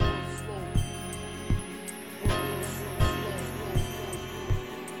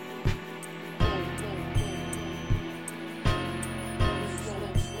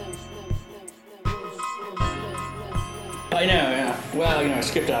well, I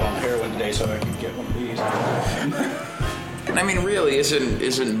skipped out on the heroin today so I could get one of these. And I mean, really, isn't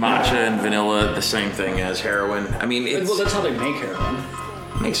matcha and vanilla the same thing as heroin? I mean, Well, that's how they make heroin.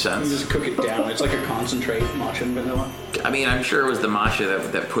 Makes sense. You just cook it down. It's like a concentrate, matcha and vanilla. I mean, I'm sure it was the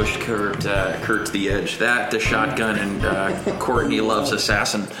matcha that pushed Kurt to the edge. That, the shotgun, and Courtney Love's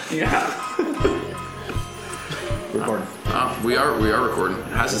Assassin. Yeah. Recording. Oh, we are recording.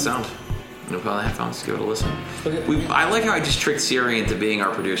 How's it sound? No put on the headphones. Give it a listen. I like how I just tricked Siri into being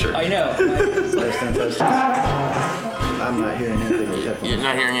our producer. I know. I'm not hearing anything with headphones. You're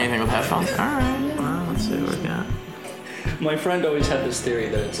not hearing anything with headphones? All right. Well, let's see what we got. My friend always had this theory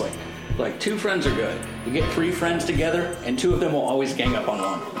that it's like two friends are good. You get three friends together, and two of them will always gang up on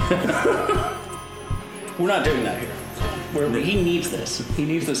one. We're not doing that here. He needs this. He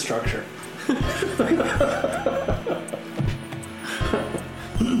needs this structure.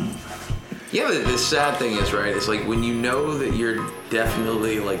 Yeah, the sad thing is, right, it's like when you know that you're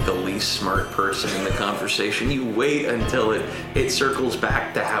definitely like the least smart person in the conversation, you wait until it circles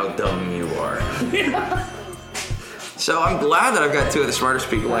back to how dumb you are. Yeah. So I'm glad that I've got two of the smartest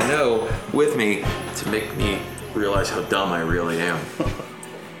people I know with me to make me realize how dumb I really am.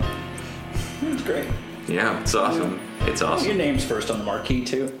 It's great. Yeah, it's awesome. It's awesome. Your name's first on the marquee,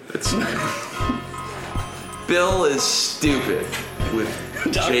 too. Bill is stupid with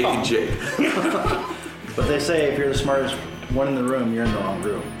Jake and Jake. But they say if you're the smartest one in the room, you're in the wrong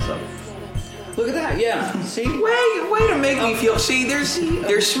room. So Look at that, yeah. See? Way to make me feel. See,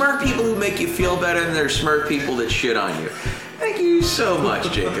 there's smart people who make you feel better, and there's smart people that shit on you. Thank you so much,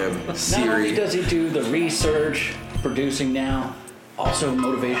 Jacob. Not only does he do the research, producing now, also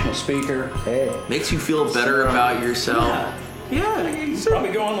motivational speaker. hey, Makes you feel better about yourself. Yeah, He's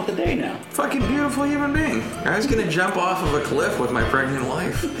probably going on with the day now. fucking beautiful human being. I was gonna jump off of a cliff with my pregnant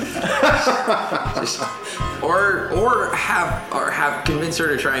wife. or have convince her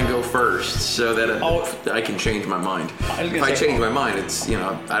to try and go first, so that I can change my mind. If I change my mind, it's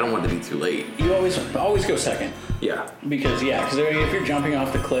I don't want it to be too late. You always go second. Yeah. Because if you're jumping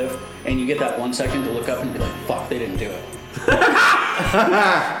off the cliff and you get that 1 second to look up and be like, fuck, they didn't do it.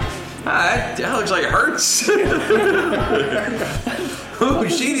 That looks like it hurts. Oh,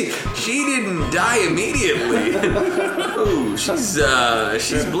 she didn't die immediately. Oh,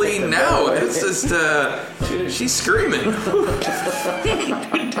 she's bleeding now. It's just she's screaming.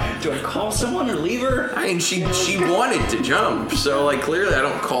 Do I call someone or leave her? I mean, she wanted to jump, so like clearly I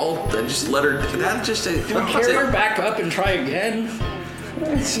don't call. I just let her. That just Do we carry her back up and try again?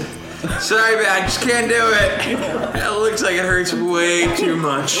 Sorry, man, I just can't do it. It looks like it hurts way too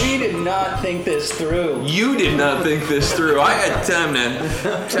much. We did not think this through. You did not think this through. I had time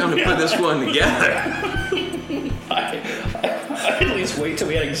to put this one together. I at least wait till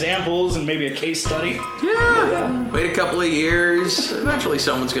we had examples and maybe a case study. Yeah. Wait a couple of years. Eventually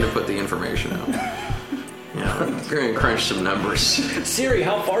someone's going to put the information out. Yeah, we're going to crunch some numbers. Siri,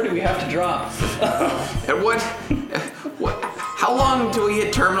 how far do we have to drop? And what? How long do we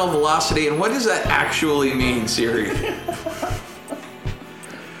hit terminal velocity, and what does that actually mean, Siri?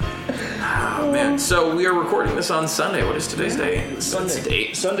 Oh, man. So we are recording this on Sunday. What is today's day?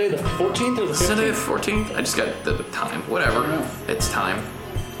 Sunday. Sunday the 14th or the 15th? Sunday the 14th? I just got the time. Whatever. It's time.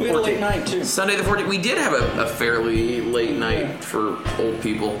 We had a late night, too. Sunday the 14th. We did have a fairly late night for old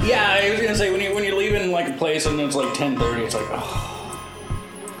people. Yeah, I was going to say, when you're leaving like a place and it's like 10:30, it's like, oh,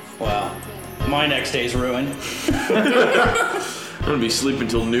 wow. My next day's ruined. I'm going to be sleeping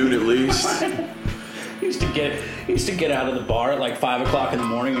till noon at least. Used to get out of the bar at like 5 o'clock in the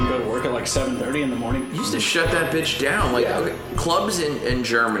morning and go to work at like 7:30 in the morning. Used to shut that bitch down. Like, okay, clubs in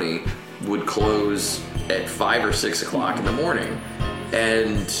Germany would close at 5 or 6 o'clock in the morning.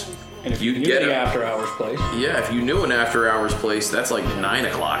 And if you you'd knew get the after hours place. Yeah, if you knew an after hours place, that's like 9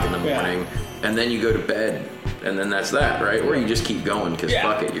 o'clock in the morning. Yeah. And then you go to bed. And then that's that, right? Or you just keep going because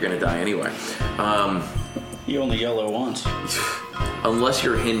fuck it, you're going to die anyway. You only YOLO once. Unless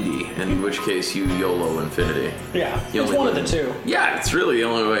you're Hindi, in which case you YOLO infinity. Yeah, You it's only one of live- the two. Yeah, it's really the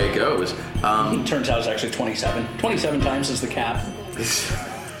only way it goes. Turns out it's actually 27. 27 times is the cap.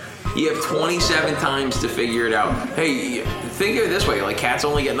 You have 27 times to figure it out. Hey, think of it this way: like cats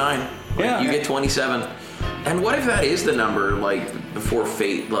only get 9. Yeah. You get 27. And what if that is the number? Like before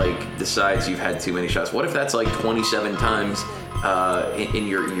fate decides you've had too many shots. What if that's like 27 times in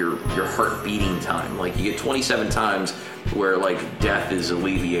your heart beating time? Like you get 27 times where like death is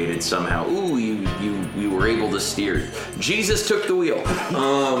alleviated somehow. Ooh, you were able to steer. Jesus took the wheel.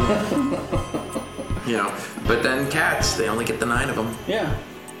 But then cats, they only get the 9 of them. Yeah.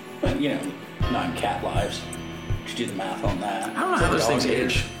 But, 9 cat lives. Just do the math on that. I don't know how those things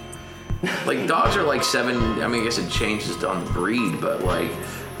age. Like dogs are like 7. I mean, I guess it changes on the breed, but like,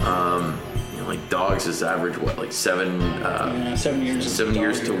 like dogs is average what, like 7? 7 years. 7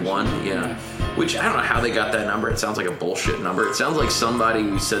 years to 1. Yeah. Which I don't know how they got that number. It sounds like a bullshit number. It sounds like somebody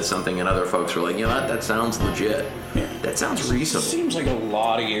who said something and other folks were like, you know what, that sounds legit. Yeah. That sounds reasonable. Seems like a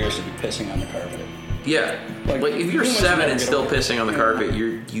lot of years to be pissing on the carpet. Yeah. Like if you're 7 and still pissing on the carpet,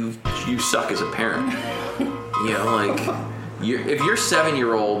 you suck as a parent. You know, like if your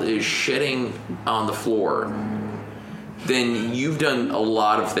 7-year-old is shitting on the floor, then you've done a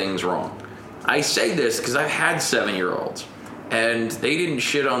lot of things wrong. I say this because I've had 7-year-olds, and they didn't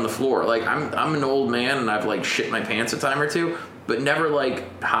shit on the floor. Like I'm an old man, and I've like shit my pants a time or two, but never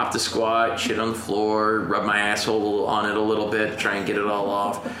like hopped a squat, shit on the floor, rub my asshole on it a little bit, try and get it all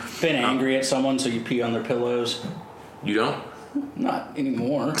off. Been angry at someone, so you pee on their pillows? You don't? Not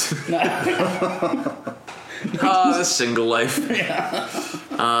anymore. The single life. Yeah.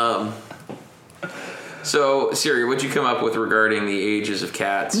 So, Siri, what'd you come up with regarding the ages of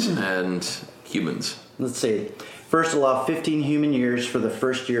cats and humans? Let's see. First, allow 15 human years for the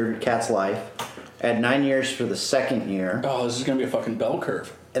first year of your cat's life. Add 9 years for the second year. Oh, this is going to be a fucking bell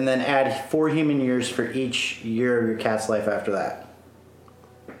curve. And then add 4 human years for each year of your cat's life after that.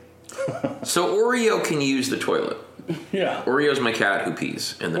 So Oreo can use the toilet. Yeah. Oreo's my cat who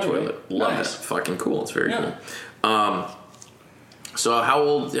pees in the toilet. Love nice. it. Fucking cool. It's very cool. So how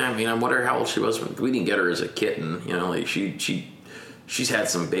old? I mean, I wonder how old she was. We didn't get her as a kitten. You know, like she's had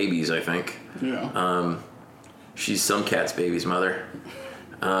some babies, I think. Yeah. She's some cat's baby's mother.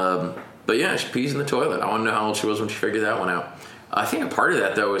 But yeah, she pees in the toilet. I want to know how old she was when she figured that one out. I think a part of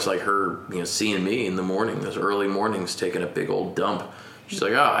that though is like her, seeing me in the morning, those early mornings, taking a big old dump. She's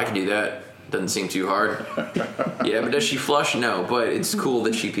like, oh, I can do that. Doesn't seem too hard. Yeah, but does she flush? No, but it's cool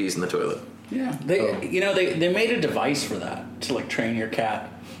that she pees in the toilet. Yeah, they made a device for that to like train your cat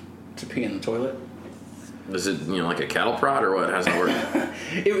to pee in the toilet. Is it like a cattle prod or what? How's it work?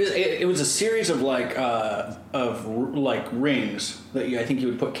 It was a series of like rings that I think you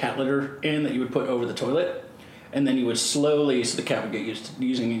would put cat litter in that you would put over the toilet, and then you would slowly, so the cat would get used to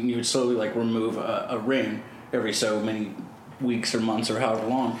using it, and you would slowly like remove a ring every so many weeks or months or however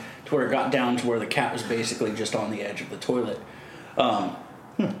long, to where it got down to where the cat was basically just on the edge of the toilet.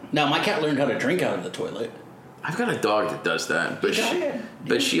 Now my cat learned how to drink out of the toilet. I've got a dog that does that,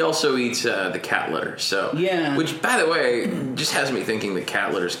 but she also eats the cat litter. So yeah, which by the way just has me thinking the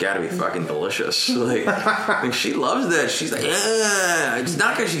cat litter's got to be fucking delicious. Like she loves that. She's like, it's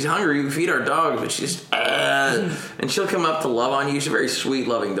not because she's hungry. We feed our dogs, but she's and she'll come up to love on you. She's a very sweet,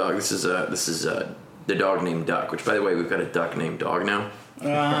 loving dog. This is the dog named Duck. Which by the way, we've got a duck named Dog now.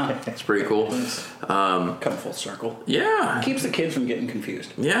 It's pretty cool. Come full circle. Yeah, it keeps the kids from getting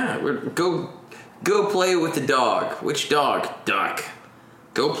confused. Yeah, Go play with the dog. Which dog? Duck.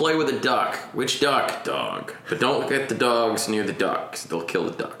 Go play with the duck. Which duck? Dog. But don't get the dogs near the ducks. They'll kill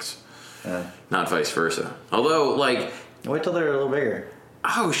the ducks. Not vice versa. Although, like... Wait till they're a little bigger.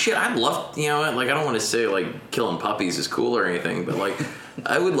 Oh, shit. I'd love... I don't want to say, like, killing puppies is cool or anything, but, like,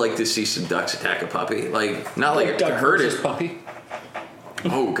 I would like to see some ducks attack a puppy. Like, not like to hurt it. Puppy.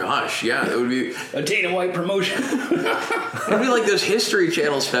 Oh gosh, yeah, it would be a Dana White promotion. It'd be like those History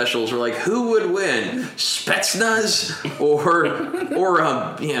Channel specials where like, who would win, Spetsnaz or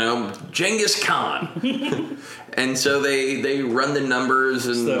Genghis Khan? And so they run the numbers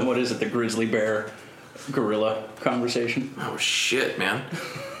and what is it, the grizzly bear gorilla conversation? Oh shit, man.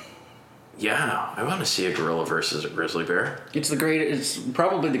 Yeah, I want to see a gorilla versus a grizzly bear. It's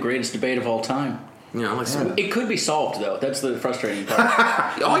probably the greatest debate of all time. It could be solved, though. That's the frustrating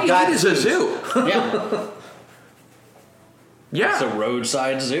part. All you need is a zoo. Yeah. Yeah. It's a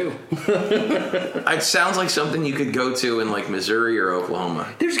roadside zoo. It sounds like something you could go to in, like, Missouri or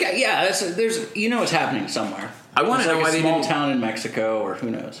Oklahoma. There's it's happening somewhere. I want to know why they didn't... small town in Mexico, or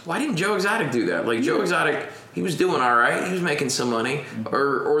who knows. Why didn't Joe Exotic do that? Like, Joe Exotic, he was doing all right. He was making some money.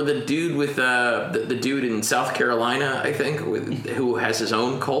 Or the dude with... the dude in South Carolina, I think, who has his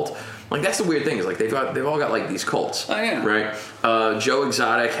own cult. Like, that's the weird thing, is like they've all got like these cults. Oh, yeah. Right? Joe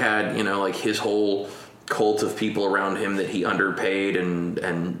Exotic had, like his whole cult of people around him that he underpaid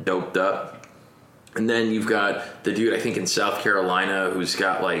and doped up. And then you've got the dude, I think, in South Carolina who's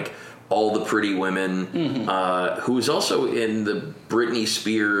got like all the pretty women, who was also in the Britney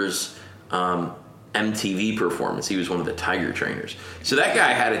Spears MTV performance. He was one of the Tiger trainers. So that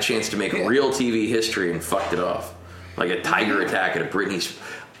guy had a chance to make real TV history and fucked it off. Like a tiger attack at a Britney...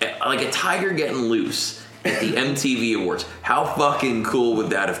 Like a tiger getting loose at the MTV Awards. How fucking cool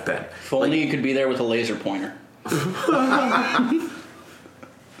would that have been? If only you could be there with a laser pointer.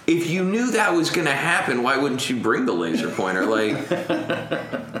 If you knew that was going to happen, why wouldn't you bring the laser pointer? Like,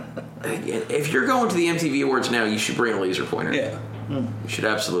 If you're going to the MTV Awards now, you should bring a laser pointer. Yeah. You should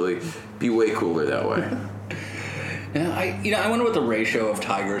absolutely be way cooler that way. I wonder what the ratio of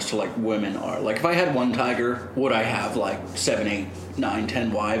tigers to like women are. Like, if I had one tiger, would I have like 7, 8, 9,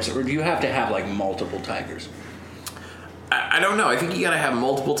 10 wives, or do you have to have like multiple tigers? I don't know. I think you gotta have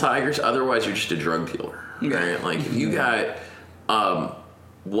multiple tigers, otherwise you're just a drug dealer, right? Like, if you got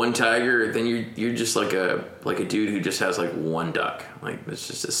one tiger, then you're just like a dude who just has like one duck. Like, it's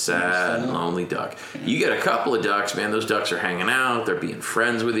just a sad, lonely duck. You get a couple of ducks, man. Those ducks are hanging out. They're being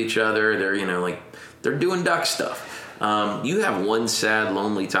friends with each other. They're they're doing duck stuff. You have one sad,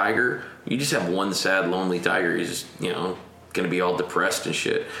 lonely tiger. You just have one sad, lonely tiger. He's just going to be all depressed and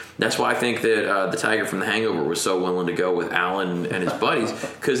shit. That's why I think that the tiger from The Hangover was so willing to go with Alan and his buddies,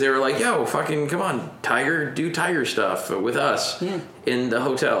 because they were like, yo, fucking come on, tiger, do tiger stuff with us in the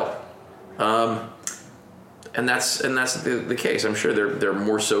hotel. And that's the case. I'm sure they're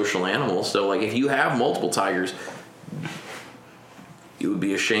more social animals. So like, if you have multiple tigers, it would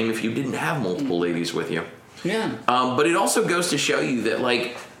be a shame if you didn't have multiple ladies with you. Yeah. But it also goes to show you that,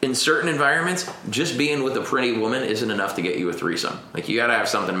 like, in certain environments, just being with a pretty woman isn't enough to get you a threesome. Like, you gotta have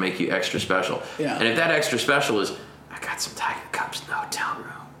something to make you extra special. Yeah. And if that extra special is, I got some tiger cubs in the hotel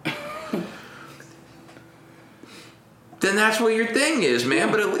room, then that's what your thing is, man.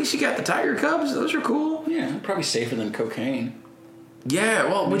 Yeah. But at least you got the tiger cubs. Those are cool. Yeah, probably safer than cocaine. Yeah,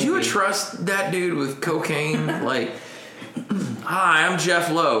 well, would you trust that dude with cocaine? Like, hi, I'm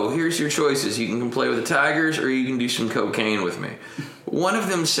Jeff Lowe. Here's your choices. You can play with the tigers, or you can do some cocaine with me. One of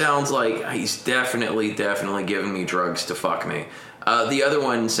them sounds like he's definitely giving me drugs to fuck me. The other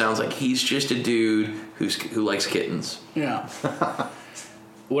one sounds like he's just a dude who likes kittens. Yeah.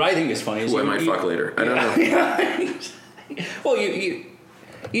 What I think is funny is who I might fuck later. I don't know. Yeah. Well,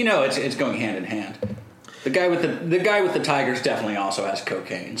 it's going hand in hand. The guy with the tigers definitely also has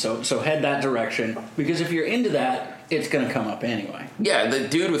cocaine. So head that direction, because if you're into that, it's going to come up anyway. Yeah, the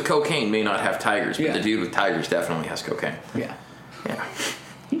dude with cocaine may not have tigers, but the dude with tigers definitely has cocaine. Yeah. Yeah.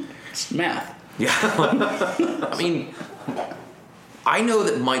 It's math. Yeah. I mean, I know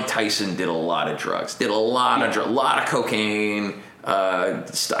that Mike Tyson did a lot of drugs. A lot of cocaine. I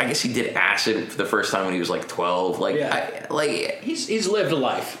guess he did acid for the first time when he was like 12. He's lived a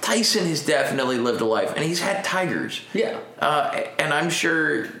life. Tyson has definitely lived a life, and he's had tigers. Yeah. And I'm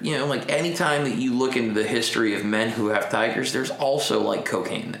sure, like, anytime that you look into the history of men who have tigers, there's also like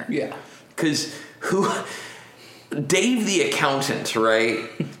cocaine there. Yeah. Because Dave the accountant, right?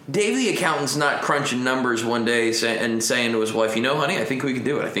 Dave the accountant's not crunching numbers one day and saying to his wife, honey, I think we can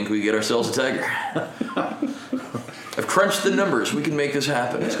do it. I think we can get ourselves a tiger. I've crunched the numbers. We can make this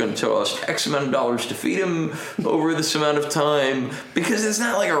happen. It's going to cost X amount of dollars to feed him over this amount of time, because it's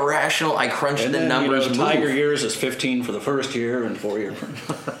not like a rational, I crunched the numbers. Tiger years is 15 for the first year and 4 years.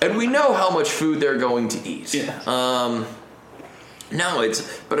 And we know how much food they're going to eat. Yeah.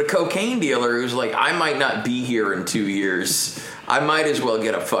 But a cocaine dealer who's like, I might not be here in 2 years. I might as well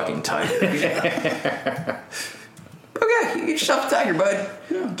get a fucking tiger. Okay, you get yourself a tiger, bud.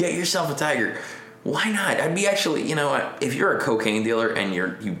 Yeah. Get yourself a tiger. Why not? I'd be actually, if you're a cocaine dealer and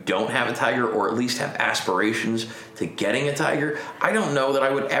you don't have a tiger, or at least have aspirations to getting a tiger, I don't know that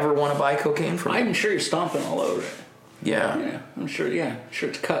I would ever want to buy cocaine from you. I'm sure you're stomping all over it. Yeah. Yeah, I'm sure. Yeah, sure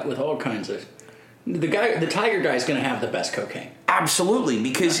it's cut with all kinds of. The tiger guy's going to have the best cocaine. Absolutely,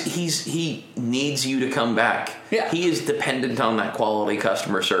 because he needs you to come back. Yeah. He is dependent on that quality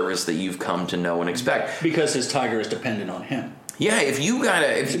customer service that you've come to know and expect. Because his tiger is dependent on him. Yeah,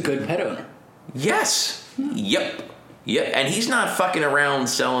 He's a good pet owner. Yes. Yep. And he's not fucking around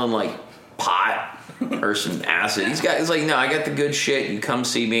selling like pot or some acid. He's like, no, I got the good shit. You come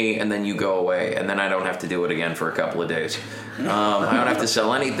see me, and then you go away, and then I don't have to do it again for a couple of days. I don't have to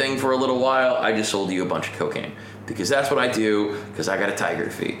sell anything for a little while. I just sold you a bunch of cocaine, because that's what I do, because I got a tiger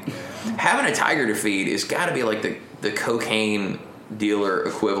to feed. Having a tiger to feed is got to be like the cocaine dealer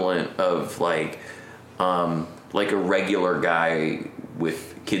equivalent of like a regular guy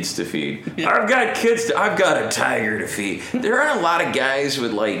with kids to feed. Yeah. I've got a tiger to feed. There aren't a lot of guys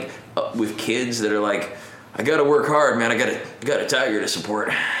with with kids that are like, I gotta work hard, man. I got a tiger to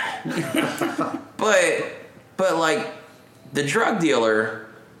support. but like the drug dealer,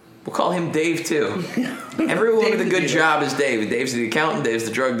 we'll call him Dave too. Everyone with a good job is Dave. Dave's the accountant. Dave's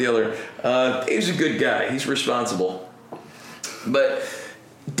the drug dealer. Dave's a good guy. He's responsible. But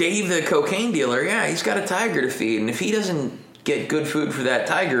Dave the cocaine dealer, yeah, he's got a tiger to feed, and if he doesn't get good food for that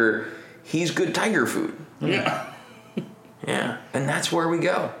tiger, he's good tiger food. Yeah. Yeah. And that's where we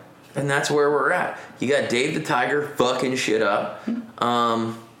go. And that's where we're at. You got Dave the tiger fucking shit up.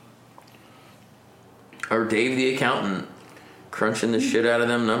 Or Dave the accountant crunching the shit out of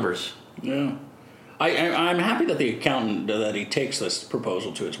them numbers. Yeah. I'm happy that the accountant, that he takes this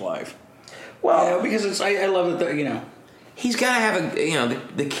proposal to his wife. Well, because I love that, he's got to have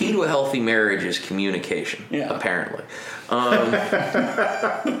the key to a healthy marriage is communication, apparently.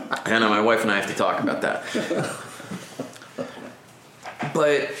 I know my wife and I have to talk about that.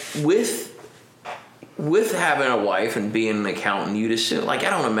 But with having a wife and being an accountant, you'd assume, like,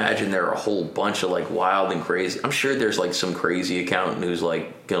 I don't imagine there are a whole bunch of, like, wild and crazy. I'm sure there's, like, some crazy accountant who's,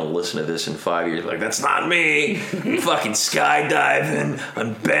 like, gonna listen to this in 5 years, like, that's not me. I'm fucking skydiving.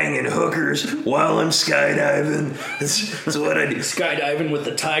 I'm banging hookers while I'm skydiving. That's what I do. Skydiving with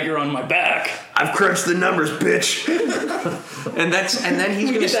the tiger on my back. I've crunched the numbers, bitch. and then he's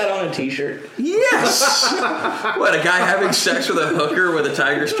gonna get that on a t-shirt. Yes. What, a guy having sex with a hooker with a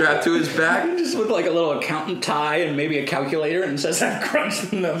tiger strapped to his back? Just with like a little accountant tie and maybe a calculator and says, I've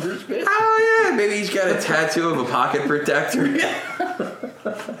crunched the numbers, bitch. Oh yeah, maybe he's got a tattoo of a pocket protector.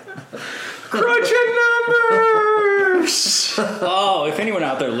 Crunching numbers. Oh, if anyone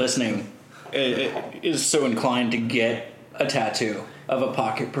out there listening is so inclined to get a tattoo of a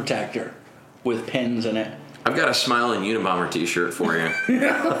pocket protector with pins in it, I've got a Smiling Unabomber t-shirt for you.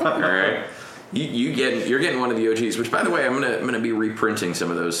 All right. You're getting one of the OGs, which, by the way, I'm gonna be reprinting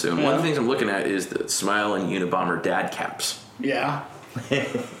some of those soon. Yeah. One of the things I'm looking at is the Smiling Unabomber dad caps. Yeah.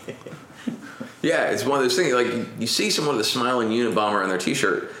 Yeah, it's one of those things. Like, you see someone with a Smiling Unabomber on their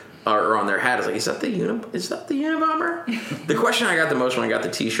t-shirt or on their hat. It's like, is that the Unabomber? The question I got the most when I got the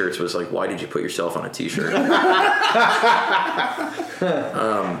t-shirts was like, why did you put yourself on a t-shirt?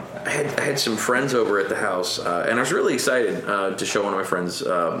 I had some friends over at the house, and I was really excited to show one of my friends.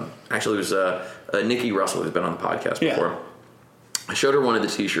 Actually, it was Nikki Russell, who's been on the podcast before. Yeah. I showed her one of the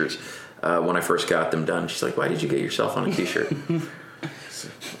t-shirts when I first got them done. She's like, why did you get yourself on a t-shirt?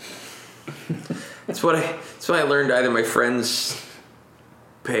 That's what I learned. Either my friends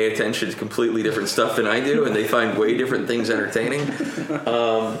pay attention to completely different stuff than I do, and they find way different things entertaining,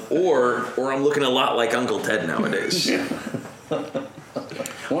 or I'm looking a lot like Uncle Ted nowadays.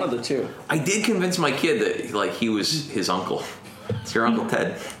 One of the two. I did convince my kid that, like, he was his uncle. It's your Uncle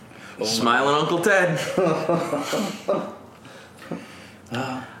Ted. Smiling Uncle Ted.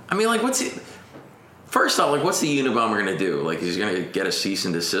 I mean, like, first off, like, what's the Unabomber gonna do? Like, he's gonna get a cease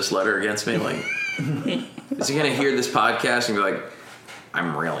and desist letter against me? Like, is he gonna hear this podcast and be like,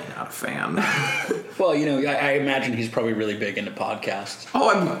 I'm really not a fan? Well, I imagine he's probably really big into podcasts.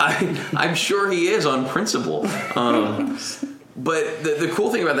 Oh, I'm sure he is on principle. But the cool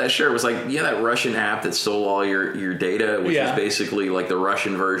thing about that shirt was, like, that Russian app that stole all your data, which is basically like the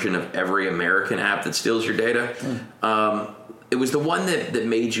Russian version of every American app that steals your data. It was the one that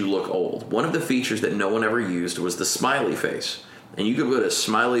made you look old. One of the features that no one ever used was the smiley face. And you could put a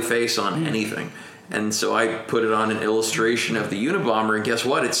smiley face on anything. And so I put it on an illustration of the Unabomber, and guess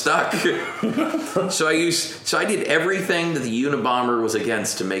what? It stuck. So I did everything that the Unabomber was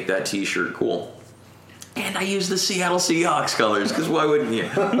against to make that t-shirt cool. And I used the Seattle Seahawks colors, because why wouldn't you?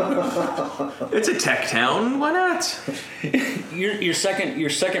 It's a tech town. Why not? Your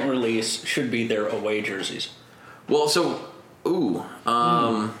second release should be their away jerseys. Well,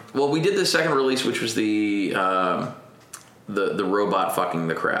 well, we did the second release, which was the robot fucking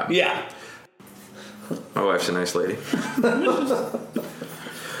the crab. Yeah. My wife's a nice lady. It's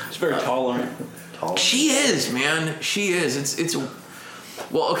very tolerant. She is, man. She is. It's.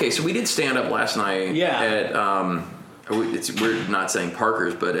 Well, okay. So we did stand up last night. Yeah. At we're not saying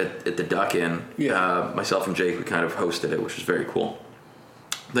Parker's, but at the Duck Inn. Yeah. Myself and Jake, we kind of hosted it, which was very cool.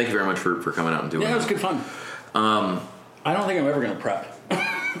 Thank you very much for coming out and doing that. Yeah, it was good fun. I don't think I'm ever going to prep.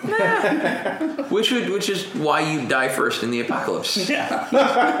 Which is why you die first in the apocalypse. Yeah.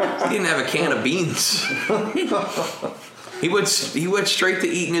 He didn't have a can of beans. He went straight to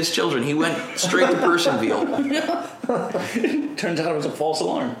eating his children. He went straight to Personville. Turns out it was a false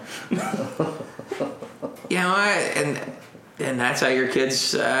alarm. And that's how your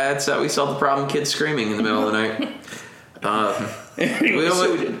kids. That's how we solved the problem. Kids screaming in the middle of the night.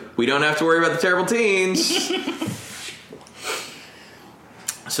 We don't have to worry about the terrible teens.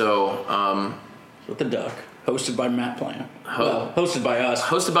 So, With the Duck, hosted by Matt Plant. Hosted by us.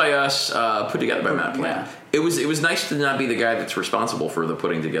 Hosted by us, put together by Matt Plant. Yeah. It was nice to not be the guy that's responsible for the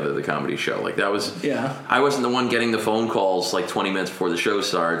putting together the comedy show. Like, that was. Yeah. I wasn't the one getting the phone calls like 20 minutes before the show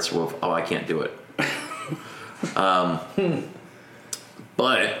starts. Well, I can't do it.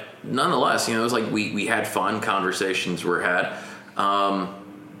 But nonetheless, it was like we had fun. Conversations were had. I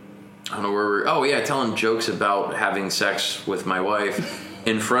don't know where telling jokes about having sex with my wife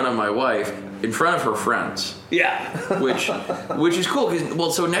in front of my wife, in front of her friends. Yeah. which is cool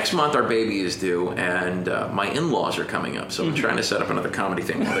because so next month our baby is due and my in-laws are coming up, so I'm trying to set up another comedy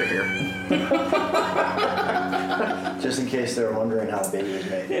thing while they're here. Just in case they were wondering how the baby was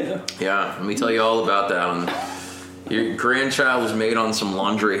made. Yeah, let me tell you all about that. Your grandchild was made on some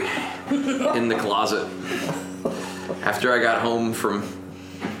laundry in the closet after I got home from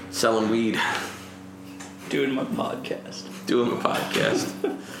selling weed. Doing my podcast.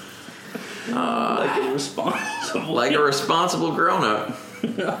 Like a responsible grown-up.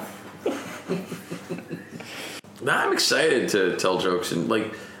 I'm excited to tell jokes, and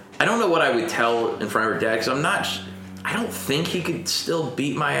I don't know what I would tell in front of her dad because I don't think he could still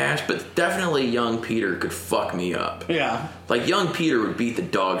beat my ass, but definitely young Peter could fuck me up. Yeah. Young Peter would beat the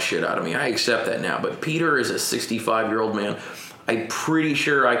dog shit out of me. I accept that now, but Peter is a 65-year-old man. I'm pretty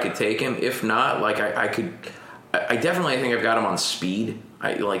sure I could take him. If not, I could. I definitely think I've got him on speed.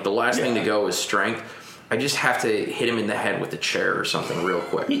 The last thing to go is strength. I just have to hit him in the head with a chair or something real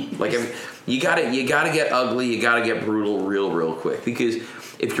quick. You gotta get ugly. You gotta get brutal real quick. Because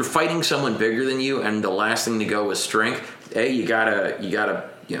if you're fighting someone bigger than you and the last thing to go is strength, you gotta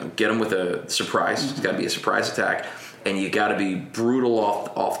get him with a surprise. It's gotta be a surprise attack, and you gotta be brutal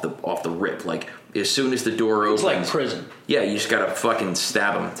off the rip. As soon as the door opens, it's like prison. Yeah, you just gotta fucking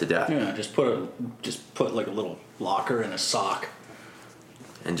stab him to death. Yeah, just put a little locker in a sock.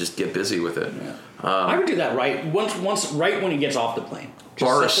 And just get busy with it. Yeah. I would do that right when he gets off the plane.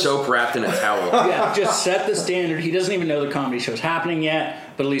 Bar of soap wrapped in a towel. Yeah, just set the standard. He doesn't even know the comedy show's happening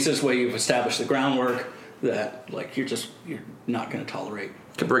yet, but at least this way you've established the groundwork that you're not going to tolerate.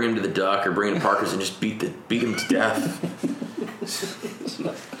 Could bring him to the Duck or bring him to Parker's and just beat him to death.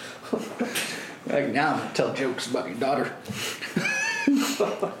 Now I'm going to tell jokes about your daughter.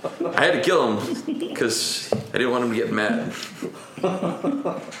 I had to kill him because I didn't want him to get mad.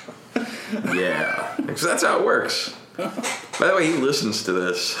 Yeah, because that's how it works. By the way, he listens to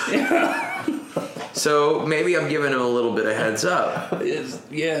this. Yeah. So maybe I'm giving him a little bit of heads up.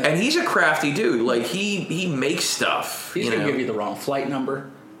 Yeah. And he's a crafty dude. He makes stuff. He's going to give you the wrong flight number.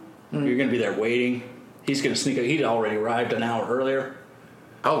 Mm-hmm. You're going to be there waiting. He's going to sneak up. He'd already arrived an hour earlier.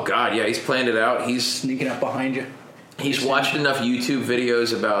 Oh, God, yeah. He's planned it out. He's sneaking up behind you. He's watched enough YouTube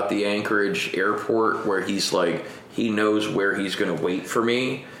videos about the Anchorage airport where he knows where he's going to wait for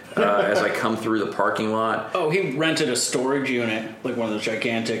me as I come through the parking lot. Oh, he rented a storage unit, one of those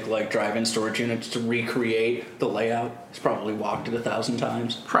gigantic drive-in storage units to recreate the layout. He's probably walked it 1,000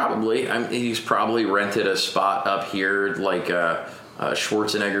 times. Probably. He's probably rented a spot up here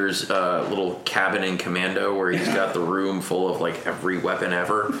Schwarzenegger's little cabin in Commando where he's got the room full of every weapon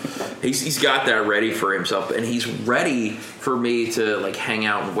ever. He's got that ready for himself, and he's ready for me to hang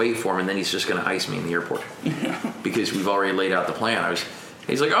out and wait for him, and then he's just going to ice me in the airport because we've already laid out the plan.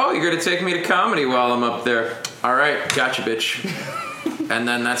 He's like, oh, you're going to take me to comedy while I'm up there. All right, gotcha, bitch. And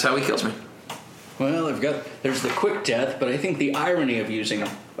then that's how he kills me. Well, there's the quick death, but I think the irony of using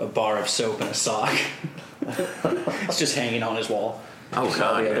a bar of soap and a sock. It's just hanging on his wall. Oh, just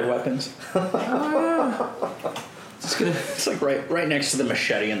God, all the other weapons. It's right next to the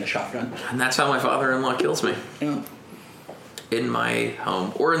machete and the shotgun. And that's how my father-in-law kills me. Yeah. In my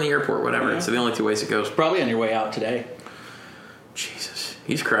home or in the airport, whatever. Yeah. It's the only two ways it goes. Probably on your way out today. Jesus,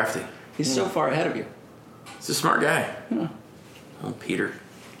 he's crafty. He's so far ahead of you. He's a smart guy. Yeah. Oh, Peter.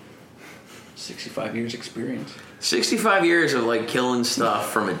 65 years experience. 65 years of killing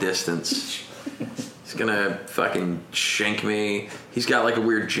stuff from a distance. He's gonna fucking shank me. He's got a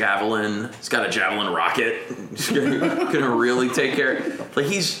weird javelin. He's got a javelin rocket. He's gonna really take care.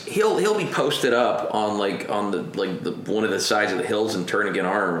 He'll be posted up on the one of the sides of the hills in Turnagain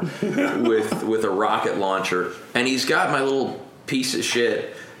Arm with a rocket launcher, and he's got my little piece of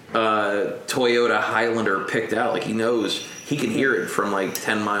shit Toyota Highlander picked out. He knows he can hear it from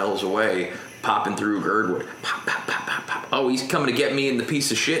 10 miles away. Popping through Girdwood. Pop, pop, pop, pop, pop. Oh, he's coming to get me in the piece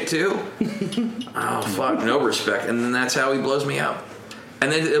of shit, too? Oh, fuck. No respect. And then that's how he blows me up.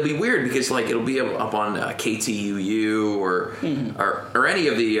 And then it'll be weird because, it'll be up on KTUU or any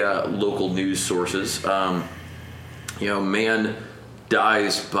of the local news sources. Man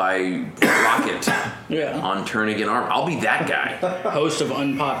dies by rocket on Turnagain Arm. I'll be that guy. Host of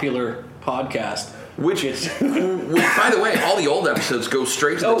unpopular podcast. Which, by the way, all the old episodes go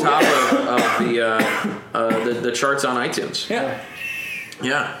straight to the top of the charts on iTunes. Yeah,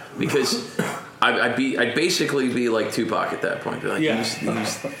 yeah, because I'd basically be like Tupac at that point.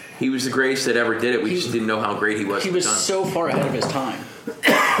 He was the greatest that ever did it. We just didn't know how great he was. He was so far ahead of his time.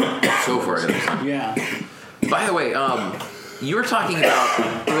 So far ahead of his time. Yeah. By the way, you were talking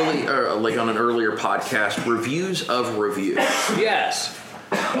about on an earlier podcast, reviews of reviews. Yes.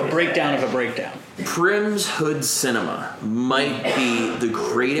 A breakdown of a breakdown. Prim's Hood Cinema might be the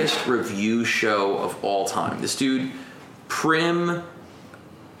greatest review show of all time. This dude, Prim,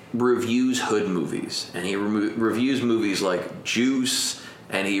 reviews hood movies, and he reviews movies like Juice,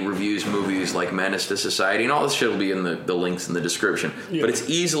 and he reviews movies like Menace to Society, and all this shit will be in the links in the description. Yeah. But it's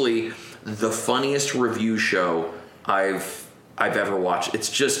easily the funniest review show I've ever watched. It's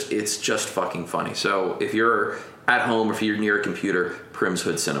just fucking funny. So if you're at home or if you're near a computer, Prim's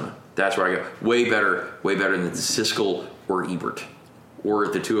Hood Cinema. That's where I go. Way better than Siskel or Ebert, or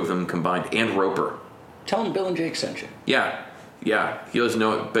the two of them combined, and Roper. Tell him Bill and Jake sent you. Yeah. He doesn't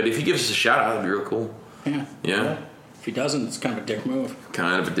know it, but if he gives us a shout out, it'd be real cool. Yeah. If he doesn't, it's kind of a dick move.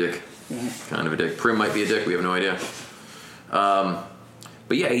 Kind of a dick. Yeah. Kind of a dick. Prim might be a dick. We have no idea.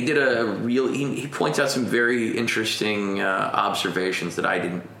 But yeah, he did he points out some very interesting observations that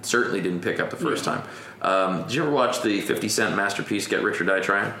I certainly didn't pick up the first time. Did you ever watch the 50 Cent masterpiece, Get Rich or Die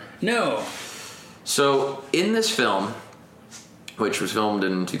Trying? No. So in this film, which was filmed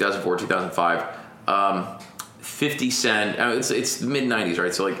in 2004, 2005, 50 Cent, it's the mid-90s,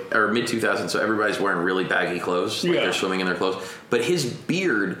 right? So or mid-2000s, so everybody's wearing really baggy clothes. They're swimming in their clothes. But his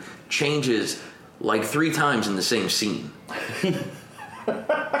beard changes 3 times in the same scene.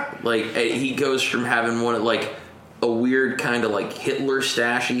 He goes from having one a weird kind of Hitler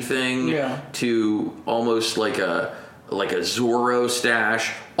stashy thing to almost like a Zorro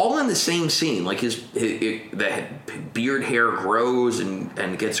stash, all in the same scene. The beard hair grows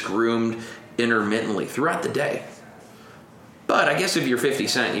and gets groomed intermittently throughout the day. But I guess if you're 50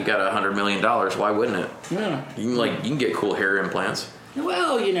 Cent, you've got $100 million. Why wouldn't it? Yeah, you can get cool hair implants.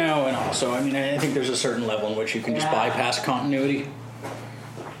 Well, and also, I think there's a certain level in which you can just bypass continuity.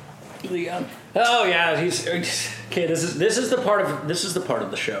 Okay, this is the part of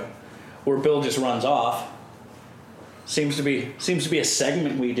the show where Bill just runs off. Seems to be a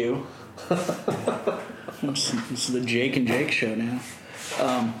segment we do. This is the Jake and Jake show now.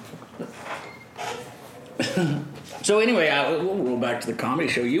 So anyway, we'll roll back to the comedy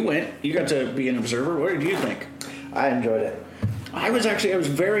show. You got to be an observer. What did you think? I enjoyed it. I was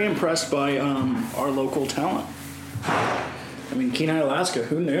very impressed by our local talent. Kenai, Alaska,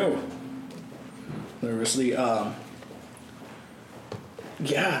 who knew? There was it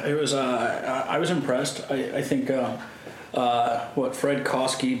was, I was impressed. I think, Fred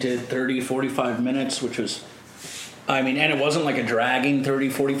Kosky did 30, 45 minutes, which was, and it wasn't like a dragging 30,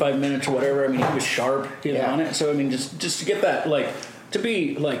 45 minutes or whatever. He was sharp on it. So, just to get that, to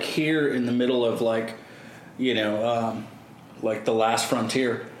be, here in the middle of, the last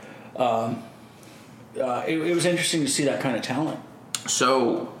frontier, it was interesting to see that kind of talent.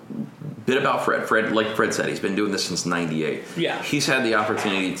 So, bit about Fred. Fred, like Fred said, he's been doing this since '98. Yeah, he's had the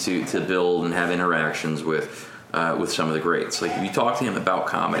opportunity to build and have interactions with some of the greats. If you talk to him about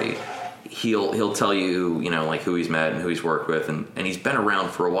comedy, he'll tell you who he's met and who he's worked with, and he's been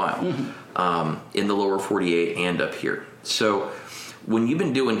around for a while, in the lower 48 and up here. So when you've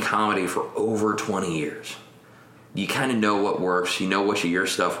been doing comedy for over 20 years, you kind of know what works. You know which of your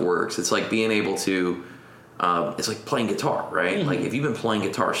stuff works. It's like being able to. It's like playing guitar, right? Mm-hmm. If you've been playing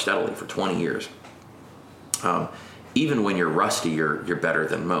guitar steadily for 20 years, even when you're rusty, you're better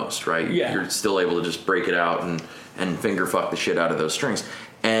than most, right? Yeah. You're still able to just break it out and finger fuck the shit out of those strings.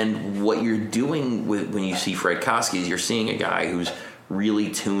 And what you're doing when you see Fred Kosky is you're seeing a guy who's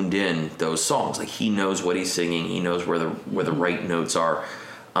really tuned in those songs. He knows what he's singing. He knows where the right notes are.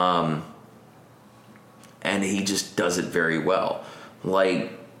 And he just does it very well.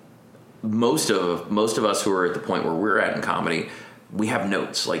 Most of us who are at the point where we're at in comedy, we have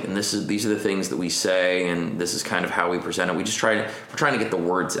notes. And these are the things that we say, and this is kind of how we present it. We're trying to get the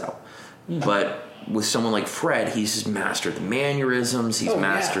words out. Mm-hmm. But with someone like Fred, he's just mastered the mannerisms, he's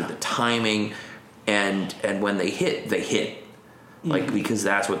mastered the timing, and when they hit, because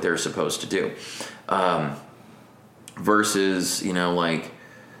that's what they're supposed to do. Versus,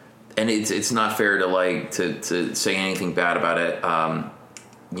 and it's not fair to say anything bad about it.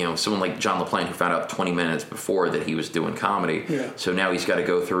 Someone like John LaPlante, who found out 20 minutes before that he was doing comedy. Yeah. So now he's got to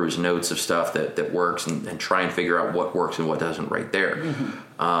go through his notes of stuff that works and try and figure out what works and what doesn't right there.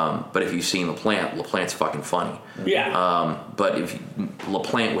 Mm-hmm. But if you've seen LaPlante's fucking funny. Yeah. But if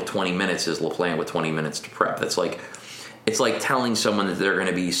LaPlante with 20 minutes is LaPlante with 20 minutes to prep. It's like telling someone that they're going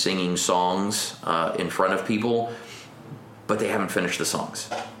to be singing songs in front of people, but they haven't finished the songs.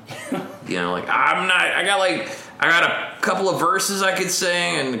 I got a couple of verses I could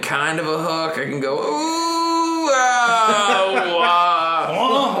sing and kind of a hook. I can go, ooh,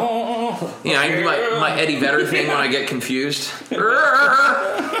 I can do my Eddie Vedder thing when I get confused.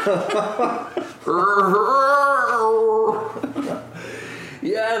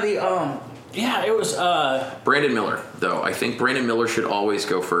 Yeah, it was. Brandon Miller, though. I think Brandon Miller should always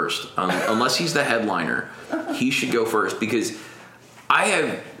go first. Unless he's the headliner, he should go first because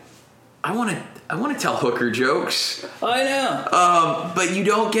I want to tell hooker jokes. I know. But you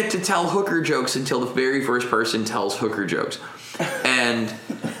don't get to tell hooker jokes until the very first person tells hooker jokes. And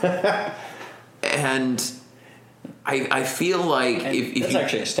I feel like if that's you,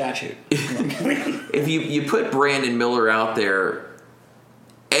 actually a statute. if you put Brandon Miller out there,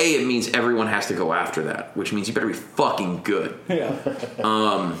 it means everyone has to go after that, which means you better be fucking good. Yeah.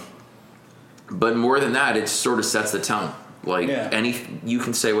 But more than that, it sort of sets the tone. Like you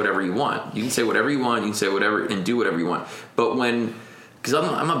can say whatever you want. You can say whatever you want. You can say whatever and do whatever you want. But because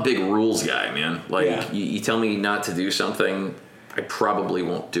I'm a big rules guy, man. Like you tell me not to do something, I probably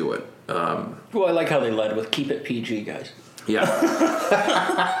won't do it. Well, I like how they led with keep it PG, guys. Yeah.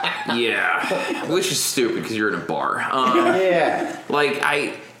 Yeah. Which is stupid because you're in a bar.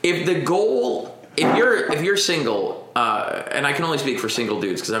 If you're single, and I can only speak for single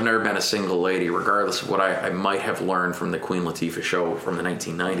dudes because I've never been a single lady, regardless of what I might have learned from the Queen Latifah show from the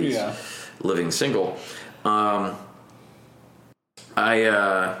 1990s, living single. Sorry,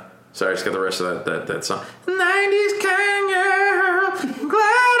 I just got the rest of that song. 90s kind girl, glad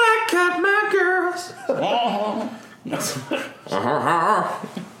I got my girls.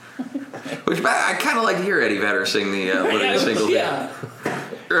 Which I kind of like to hear Eddie Vedder sing the living single. Yeah.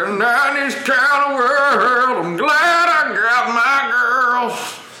 In 90s kind of world, I'm glad I got my girls.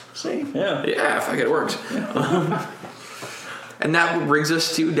 See? Yeah. Yeah, fuck it works. And that brings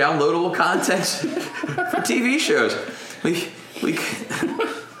us to downloadable content for TV shows. We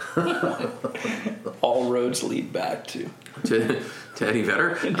all roads lead back to Eddie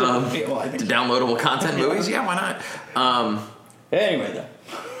Vedder. To downloadable content movies. Yeah, why not? Anyway, though.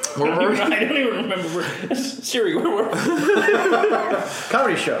 I don't even remember. Siri, where were we?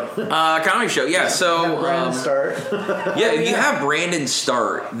 Comedy show. Comedy show. Yeah. So Brandon start. Yeah, if you have Brandon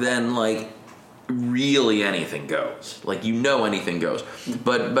start, then like really anything goes. Like anything goes.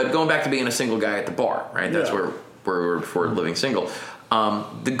 But going back to being a single guy at the bar, right? That's where we're before living single.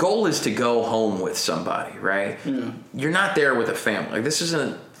 The goal is to go home with somebody, right? Yeah. You're not there with a family. Like this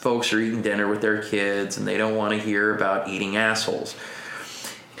isn't folks are eating dinner with their kids and they don't want to hear about eating assholes.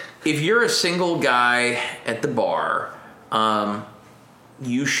 If you're a single guy at the bar,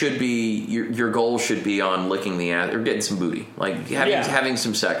 you should be your goal should be on licking the ass or getting some booty, like having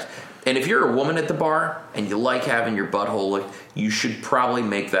some sex. And if you're a woman at the bar and you like having your butthole licked, you should probably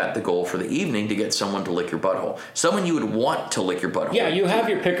make that the goal for the evening to get someone to lick your butthole. Someone you would want to lick your butthole. Yeah, you have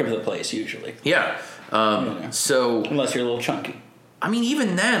your pick of the place usually. Yeah. So unless you're a little chunky. I mean,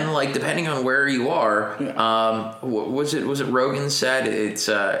 even then, like depending on where you are, was it Rogan said it's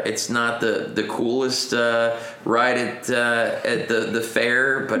not the coolest ride at the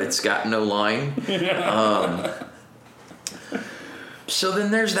fair, but it's got no line. So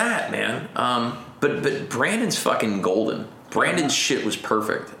then there's that, man. But Brandon's fucking golden. Brandon's shit was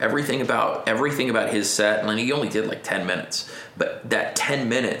perfect. Everything about his set, and he only did like 10 minutes, but that 10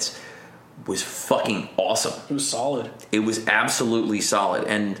 minutes was fucking awesome. It was solid. It was absolutely solid,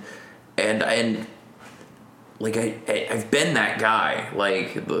 and like I've been that guy.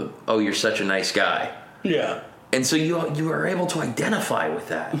 Like you're such a nice guy. Yeah. And so you are able to identify with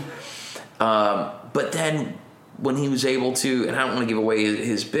that. But then when he was able to, and I don't want to give away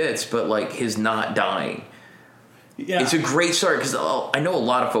his bits, but like his not dying. Yeah. It's a great story because I know a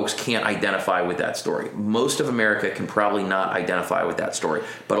lot of folks can't identify with that story. Most of America can probably not identify with that story,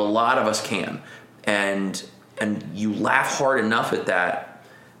 but a lot of us can. And you laugh hard enough at that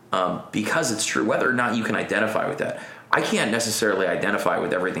because it's true, whether or not you can identify with that. I can't necessarily identify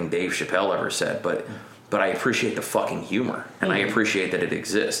with everything Dave Chappelle ever said, but I appreciate the fucking humor, and I appreciate that it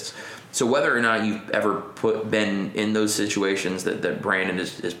exists. So whether or not you've ever been in those situations that Brandon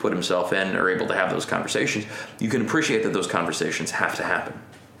has put himself in or able to have those conversations, you can appreciate that those conversations have to happen.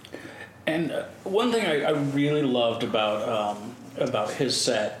 And one thing I really loved about his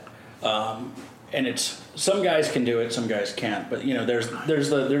set, and it's some guys can do it, some guys can't. But there's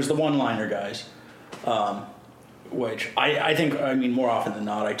the one-liner guys, which I think more often than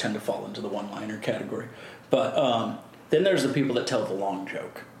not I tend to fall into the one-liner category. But then there's the people that tell the long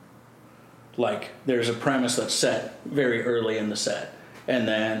joke. Like there's a premise that's set very early in the set, and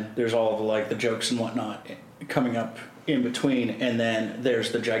then there's all the jokes and whatnot coming up in between, and then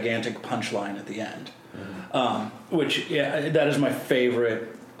there's the gigantic punchline at the end, which that is my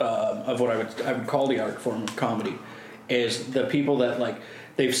favorite of what I would call the art form of comedy, is the people that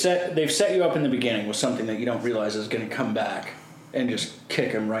they've set you up in the beginning with something that you don't realize is going to come back and just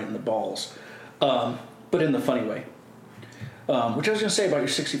kick them right in the balls, but in the funny way. Which I was going to say about your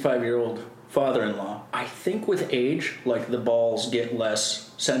 65-year-old father-in-law. I think with age, like the balls get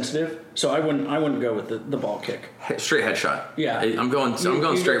less sensitive, so I wouldn't go with the ball kick. Straight headshot. Yeah. I'm going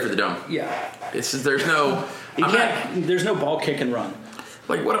straight for the dome. Yeah. There's no there's no ball kick and run.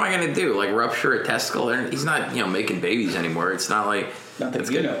 Like, what am I going to do? Like, rupture a testicle? He's not, making babies anymore. It's not like... Not that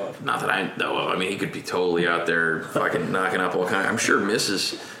you know of. Not that I know of. I mean, he could be totally out there fucking knocking up all kinds. I'm sure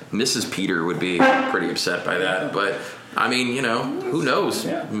Mrs. Peter would be pretty upset by that. But, I mean, who knows?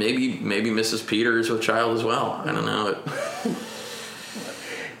 Yeah. Maybe Mrs. Peter is with child as well. I don't know.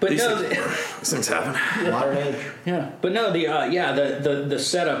 But these no... things happen. Modern age. Yeah. But no, the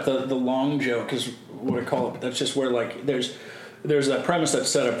setup, the long joke is what I call it. But that's just where, like, there's a premise that's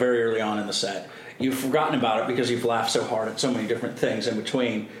set up very early on in the set. You've forgotten about it because you've laughed so hard at so many different things in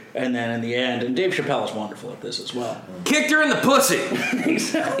between. And then in the end, and Dave Chappelle is wonderful at this as well. Kicked her in the pussy.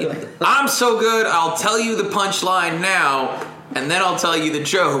 Exactly. I'm so good, I'll tell you the punchline now, and then I'll tell you the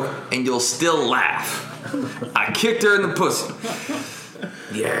joke, and you'll still laugh. I kicked her in the pussy.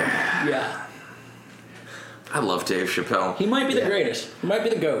 Yeah. Yeah. I love Dave Chappelle. He might be the greatest. He might be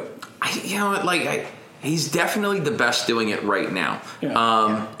the GOAT. He's definitely the best doing it right now.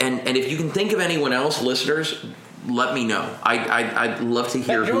 Yeah. And if you can think of anyone else, listeners, let me know. I'd love to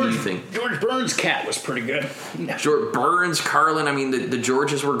hear who you think. George Burns' cat was pretty good. George Burns, Carlin. I mean, the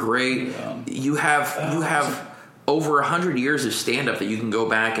Georges were great. You have over 100 years of stand-up that you can go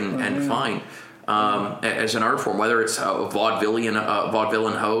back and find as an art form, whether it's a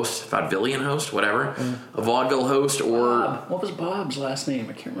vaudevillian host, whatever, a vaudeville host, or what was Bob's last name?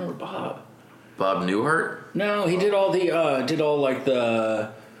 I can't remember Bob. Bob Newhart? No, he did all the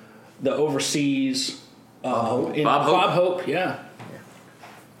overseas. Bob Hope. Bob Hope, yeah.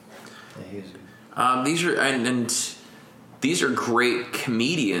 These are and these are great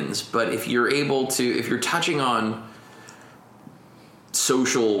comedians, but if you're touching on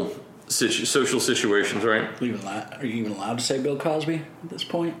social situations, right? Are you even allowed to say Bill Cosby at this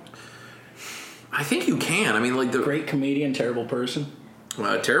point? I think you can. I mean, like the great comedian, terrible person.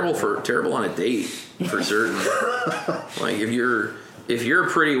 Terrible on a date for certain. Like if you're a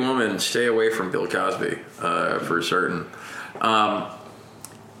pretty woman, stay away from Bill Cosby for certain.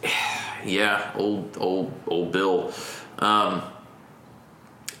 Yeah, old Bill.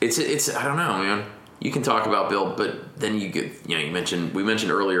 It's I don't know, man. You can talk about Bill, but then you get we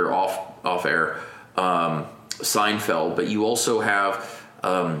mentioned earlier off air Seinfeld, but you also have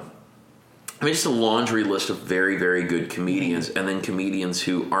just a laundry list of very, very good comedians, and then comedians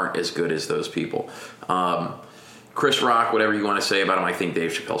who aren't as good as those people. Chris Rock, whatever you want to say about him, I think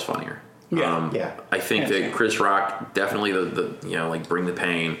Dave Chappelle's funnier. Yeah. I think that Chris Rock definitely the like Bring the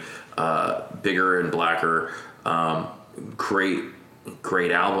Pain, Bigger and Blacker,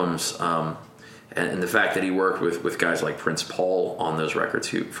 great albums, and the fact that he worked with guys like Prince Paul on those records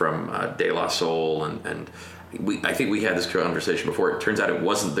from De La Soul and. I think we had this conversation before. It turns out it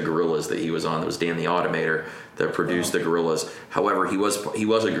wasn't the Gorillaz that he was on. It was Dan the Automator that produced the Gorillaz. However, he was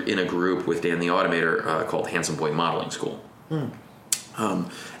in a group with Dan the Automator called Handsome Boy Modeling School.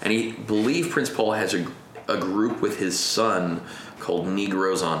 And he believe Prince Paul has a group with his son called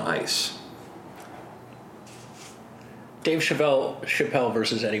Negroes on Ice. Dave Chappelle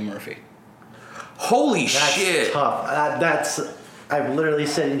versus Eddie Murphy. Holy That's shit! Tough. I'm literally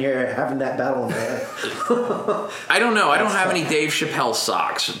sitting here having that battle in my head. I don't know. I don't have any Dave Chappelle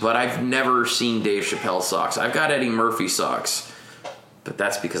socks, but I've never seen Dave Chappelle socks. I've got Eddie Murphy socks, but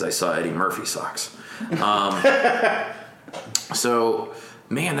that's because I saw Eddie Murphy socks. So,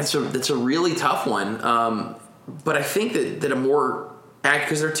 man, that's a really tough one. But I think that a more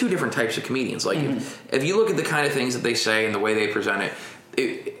because there are two different types of comedians. Like if you look at the kind of things that they say and the way they present it,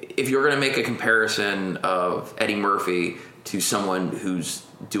 if you're going to make a comparison of Eddie Murphy to someone who's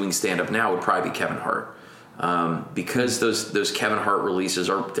doing stand-up now, would probably be Kevin Hart. Because those Kevin Hart releases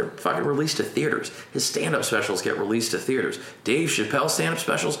they're fucking released to theaters. His stand-up specials get released to theaters. Dave Chappelle stand-up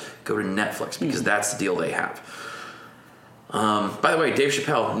specials go to Netflix because that's the deal they have. By the way, Dave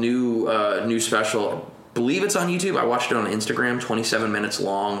Chappelle, new special. I believe it's on YouTube. I watched it on Instagram, 27 minutes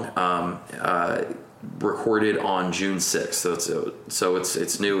long. Recorded on June 6th, so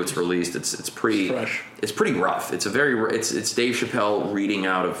it's new. It's released. It's pretty fresh. It's pretty rough. It's it's Dave Chappelle reading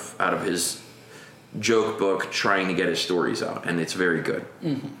out of his joke book, trying to get his stories out, and it's very good.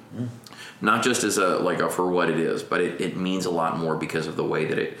 Mm-hmm. Not just as a for what it is, but it means a lot more because of the way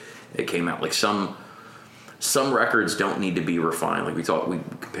that it came out. Like some records don't need to be refined. Like we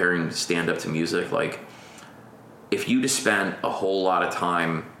comparing stand up to music. Like if you'd have spent a whole lot of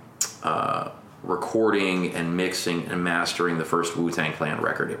time recording and mixing and mastering the first Wu-Tang Clan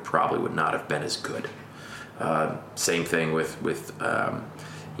record, it probably would not have been as good. Same thing with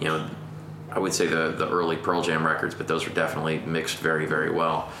you know, I would say the early Pearl Jam records, but those are definitely mixed very, very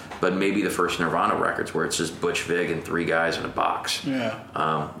well. But maybe the first Nirvana records where it's just Butch Vig and 3 guys in a box.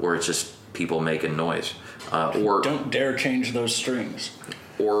 Yeah. Where it's just people making noise. Or don't dare change those strings.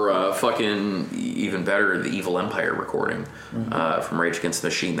 Or fucking even better, the Evil Empire recording from Rage Against the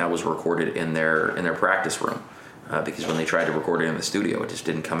Machine. That was recorded in their practice room because when they tried to record it in the studio, it just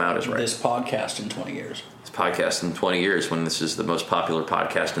didn't come out as right. This podcast in 20 years. This podcast in 20 years, when this is the most popular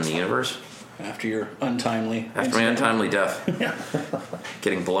podcast in the universe. After your untimely... After my untimely death. Yeah.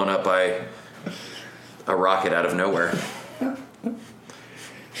 Getting blown up by a rocket out of nowhere.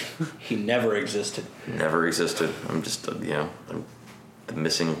 He never existed. Never existed. I'm just, I'm the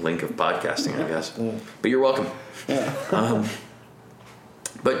missing link of podcasting, I guess. But you're welcome. Yeah.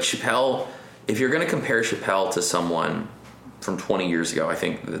 But Chappelle, if you're going to compare Chappelle to someone from 20 years ago, I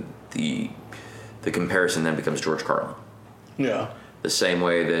think the comparison then becomes George Carlin. Yeah. The same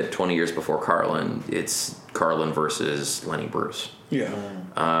way that 20 years before Carlin, it's Carlin versus Lenny Bruce. Yeah.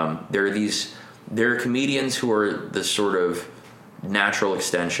 There are comedians who are the sort of natural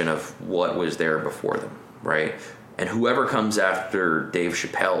extension of what was there before them, right? And whoever comes after Dave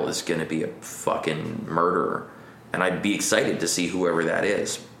Chappelle is going to be a fucking murderer. And I'd be excited to see whoever that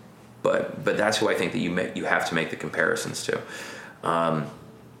is. But that's who I think that you have to make the comparisons to.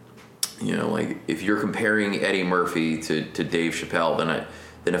 Like if you're comparing Eddie Murphy to Dave Chappelle,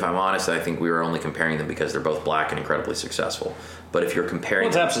 then if I'm honest, I think we were only comparing them because they're both black and incredibly successful. But if you're comparing...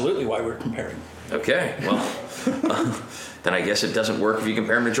 Well, that's absolutely why we're comparing. Okay, well, then I guess it doesn't work if you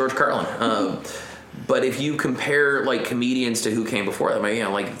compare him to George Carlin. But if you compare like comedians to who came before them,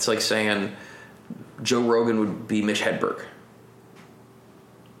 like it's like saying Joe Rogan would be Mitch Hedberg.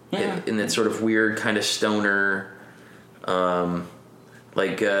 Yeah. In that sort of weird kind of stoner, what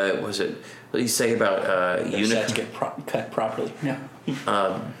was it? What did he say about sets get cut properly? Yeah.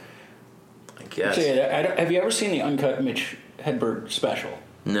 I guess. So, have you ever seen the uncut Mitch Hedberg special?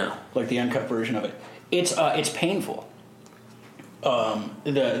 No. Like the uncut version of it. It's painful.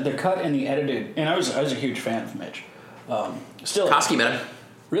 The cut and the edited, and I was a huge fan of Mitch. Still. Koski, man.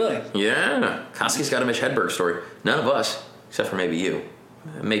 Really? Yeah. Koski's got a Mitch Hedberg story. None of us, except for maybe you.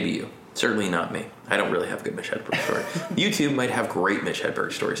 Maybe you. Certainly not me. I don't really have good Mitch Hedberg stories. You two might have great Mitch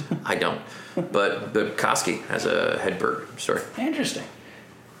Hedberg stories. I don't. But Koski has a Hedberg story. Interesting.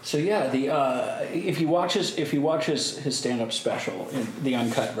 So yeah, if you watch his stand-up special, in the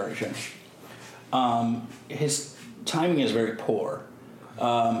uncut version, his timing is very poor.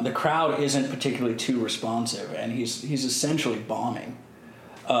 The crowd isn't particularly too responsive, and he's essentially bombing.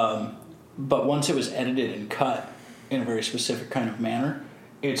 But once it was edited and cut in a very specific kind of manner,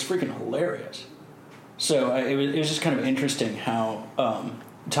 it's freaking hilarious. So it was just kind of interesting how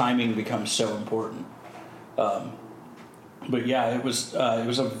timing becomes so important. But yeah, it was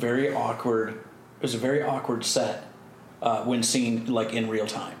a very awkward set when seen like in real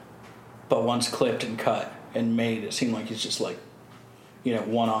time. But once clipped and cut and made, it seemed like he's just like,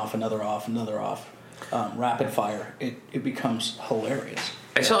 one off, another off, rapid fire. It becomes hilarious.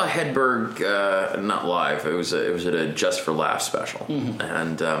 I saw Hedberg not live. It was at a Just for Laughs special,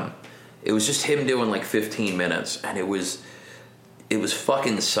 and it was just him doing like 15 minutes, and it was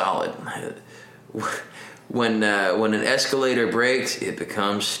fucking solid. When an escalator breaks, it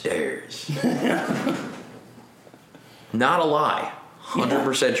becomes stairs. Not a lie,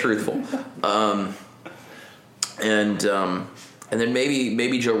 100% truthful. And then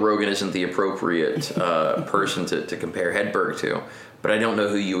maybe Joe Rogan isn't the appropriate person to compare Hedberg to, but I don't know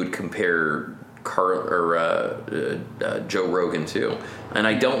who you would compare Joe Rogan to, and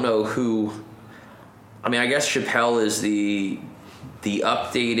I don't know who. I mean, I guess Chappelle is the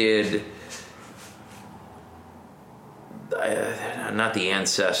updated. Not the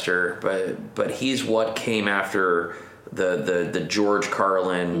ancestor, but he's what came after the George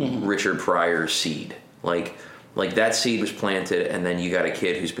Carlin, Richard Pryor seed. Like that seed was planted, and then you got a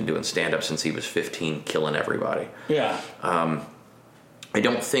kid who's been doing stand-up since he was 15, killing everybody. Yeah. I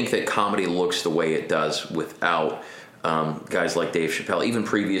don't think that comedy looks the way it does without guys like Dave Chappelle. Even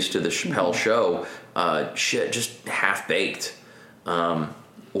previous to the Chappelle show, just half-baked.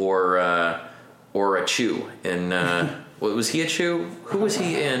 Or a Chew in... was he a Chew? Who was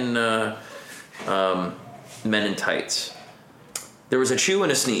he in Men in Tights? There was a Chew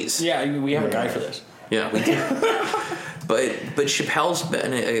and a Sneeze. Yeah, we have a guy for this. Yeah, we do. But Chappelle's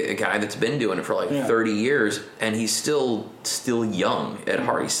been a guy that's been doing it for like 30 years, and he's still young at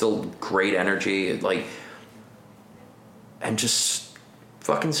heart. He's still great energy, and just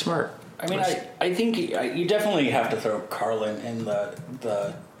fucking smart. I mean, I think you definitely have to throw Carlin in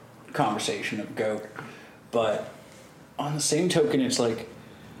the conversation of GOAT. But on the same token, it's like,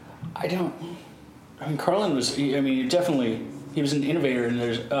 Carlin was, definitely, he was an innovator, and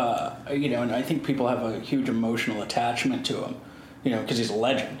there's, and I think people have a huge emotional attachment to him, because he's a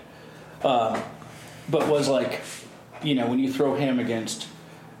legend. But was like, when you throw him against,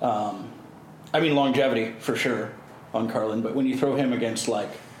 longevity for sure on Carlin, but when you throw him against like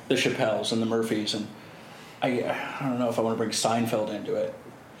the Chappelles and the Murphys, and I don't know if I want to bring Seinfeld into it.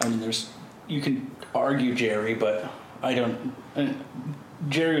 I mean, you can argue Jerry, but I don't.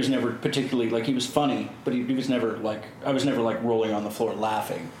 Jerry was never particularly like, he was funny, but he was never like, I was never like rolling on the floor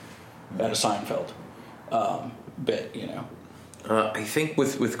laughing at a Seinfeld bit, I think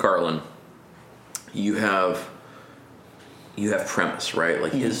with Carlin, you have premise, right?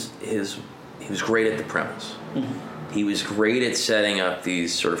 Like he was great at the premise. Mm-hmm. He was great at setting up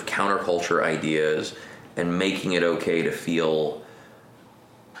these sort of counterculture ideas and making it okay to feel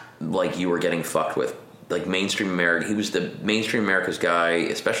like you were getting fucked with. Like mainstream America, he was the mainstream America's guy,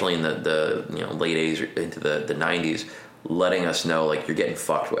 especially in the late 80s into the 90s, letting us know like you're getting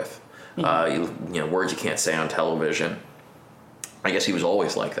fucked with. Mm-hmm. Words you can't say on television. I guess he was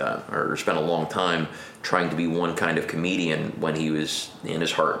always like that, or spent a long time trying to be one kind of comedian when he was in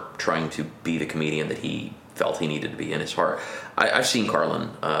his heart trying to be the comedian that he felt he needed to be in his heart. I've seen Carlin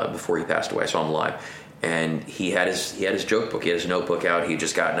before he passed away. I saw him live, and he had his joke book. He had his notebook out. He'd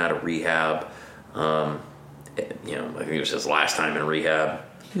just gotten out of rehab. I think it was his last time in rehab.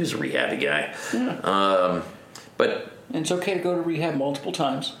 He was a rehabby guy. Yeah. But and it's okay to go to rehab multiple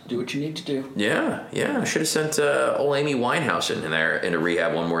times. Do what you need to do. Yeah. I should have sent old Amy Winehouse in there into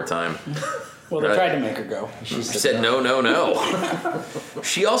rehab one more time. Well, they tried to make her go. She said no.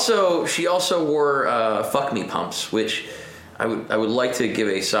 She also wore fuck me pumps, which I would like to give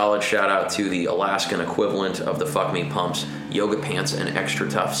a solid shout out to the Alaskan equivalent of the fuck me pumps, yoga pants and extra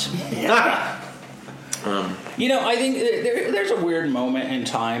toughs. Yeah. I think there's a weird moment in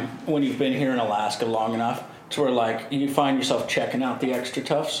time when you've been here in Alaska long enough to where, like, you find yourself checking out the extra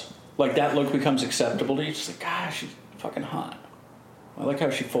toughs. Like, that look becomes acceptable to you. Just like, gosh, she's fucking hot. I like how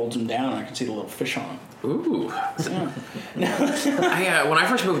she folds them down and I can see the little fish on them. Ooh. Yeah. When I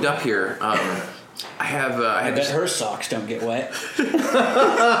first moved up here, I bet her socks don't get wet.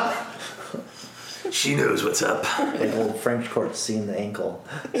 She knows what's up. Big old French court seeing the ankle.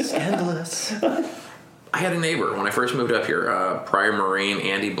 Scandalous. I had a neighbor when I first moved up here, Prior Marine,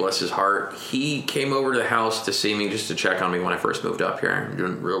 Andy, bless his heart. He came over to the house to see me, just to check on me when I first moved up here. I'm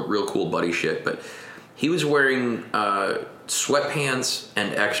doing real cool buddy shit. But he was wearing sweatpants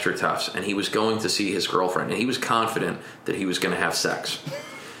and extra toughs, and he was going to see his girlfriend, and he was confident that he was going to have sex.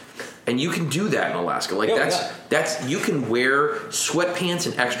 And you can do that in Alaska. Like that's you can wear sweatpants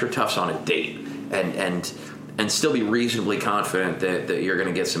and extra toughs on a date, and still be reasonably confident that you're going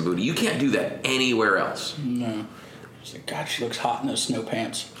to get some booty. You can't do that anywhere else. No. It's like, God, she looks hot in those snow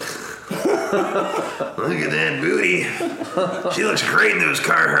pants. Look at that booty. She looks great in those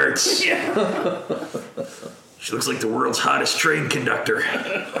Carhartts. Yeah. She looks like the world's hottest train conductor.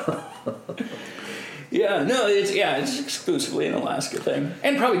 Yeah, no, it's exclusively an Alaska thing.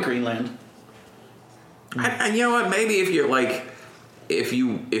 And probably Greenland. You know what? Maybe if you're like... If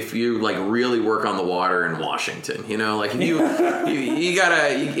you like really work on the water in Washington, like if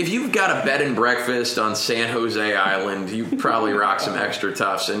if you've got a bed and breakfast on San Jose Island, you probably rock some extra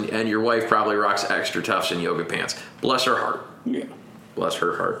toughs, and your wife probably rocks extra toughs and yoga pants. Bless her heart. Yeah. Bless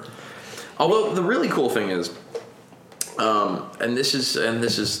her heart. Although the really cool thing is, and this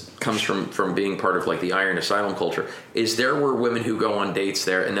is comes from being part of like the Iron Asylum culture, is there were women who go on dates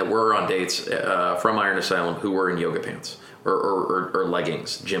there and that were on dates from Iron Asylum who were in yoga pants. Or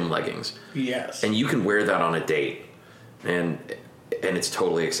leggings, gym leggings. Yes. And you can wear that on a date, and it's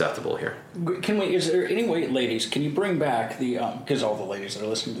totally acceptable here. Is there any way, ladies, can you bring back the, because all the ladies that are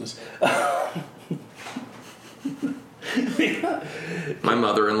listening to this. My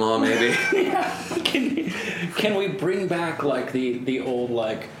mother-in-law, maybe. Yeah. Can we bring back, like, the old,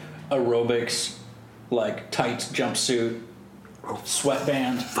 like, aerobics, like, tights jumpsuit,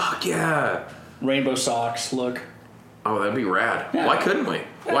 sweatband? Fuck yeah. Rainbow socks look. Oh, that'd be rad. Yeah. Why couldn't we?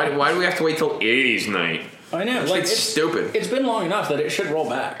 Yeah. Why do we have to wait till 80s night? I know. Like, it's stupid. It's been long enough that it should roll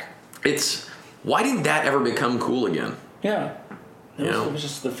back. Why didn't that ever become cool again? Yeah. It was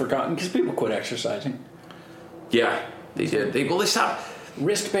just the forgotten, because people quit exercising. Yeah, they did. They stopped.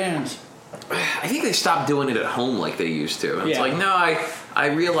 Wristbands. I think they stopped doing it at home like they used to. And It's like, no, I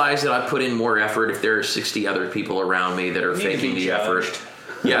realize that I put in more effort if there are 60 other people around me that are faking the effort.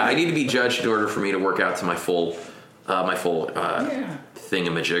 Yeah, I need to be judged in order for me to work out to my full my full Yeah. Did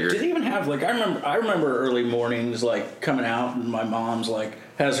thingamajigger. they even have like I remember early mornings like coming out and my mom's like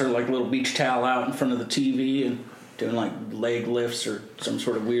has her like little beach towel out in front of the TV and doing like leg lifts or some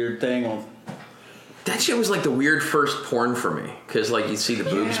sort of weird thing. That shit was like the weird first porn for me because like you'd see the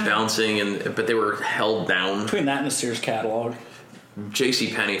boobs bouncing but they were held down. Between that and the Sears catalog.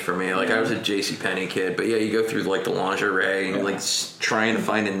 JCPenney for me. Like, I was a JCPenney kid. But, yeah, you go through, like, the lingerie and you're, like, trying to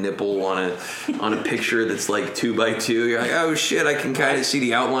find a nipple on a picture that's, like, 2x2. You're like, oh, shit, I can kind of see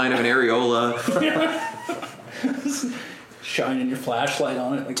the outline of an areola. Shining your flashlight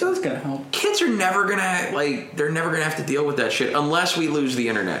on it. Like, that's going to help. Kids are never going to, like, they're never going to have to deal with that shit unless we lose the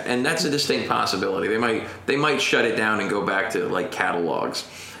internet. And that's a distinct possibility. They might shut it down and go back to, like, catalogs.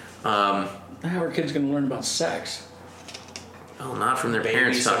 How are kids going to learn about sex? Oh, not from their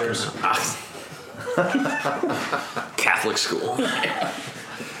parents talking about Catholic school.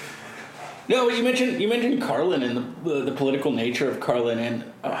 No, you mentioned Carlin and the political nature of Carlin and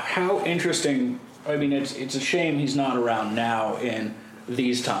how interesting. I mean, it's a shame he's not around now in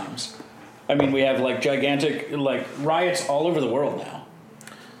these times. I mean, we have like gigantic like riots all over the world now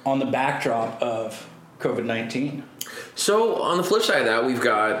on the backdrop of COVID-19. So on the flip side of that, we've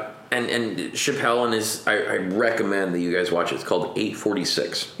got. And Chappelle and I recommend that you guys watch it. It's called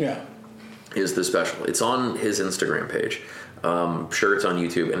 846. Yeah. Is the special. It's on his Instagram page. Sure, it's on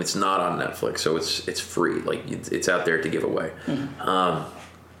YouTube, and it's not on Netflix, so it's free. Like, it's out there to give away.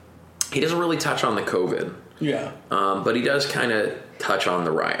 Mm-hmm. He doesn't really touch on the COVID. Yeah. But he does kind of touch on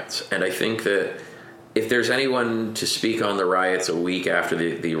the riots. And I think that if there's anyone to speak on the riots a week after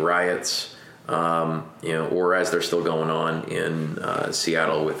the riots... or as they're still going on in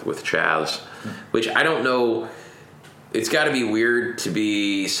Seattle with Chaz, which I don't know. It's got to be weird to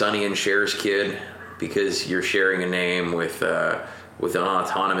be Sonny and Cher's kid because you're sharing a name with an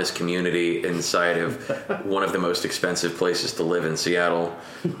autonomous community inside of one of the most expensive places to live in Seattle.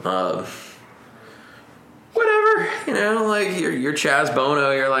 Whatever, like you're Chaz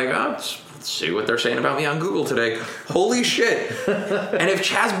Bono. You're like, oh, let's see what they're saying about me on Google today. Holy shit. And if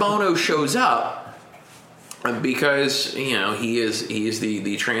Chaz Bono shows up, because, he is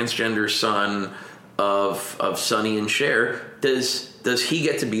the transgender son of Sonny and Cher, does he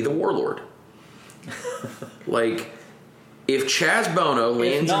get to be the warlord? Like, if Chaz Bono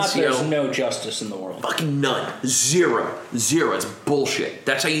lands in Seattle... there's no justice in the world. Fucking none. Zero. It's bullshit.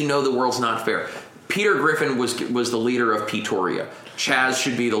 That's how you know the world's not fair. Peter Griffin was the leader of Pretoria. Chaz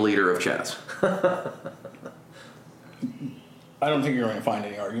should be the leader of Chaz. I don't think you're going to find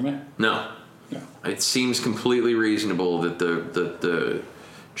any argument. No. It seems completely reasonable that the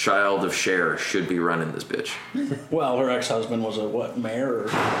child of Cher should be running this bitch. Well, her ex-husband was a mayor?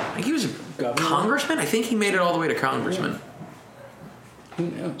 I think he was a governor? Congressman? I think he made it all the way to congressman. Yeah.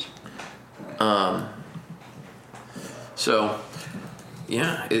 Who knows? So,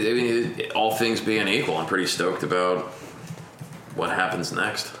 yeah, all things being equal, I'm pretty stoked about what happens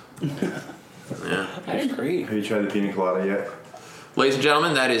next. Yeah. I agree. Have you tried the pina colada yet? Ladies and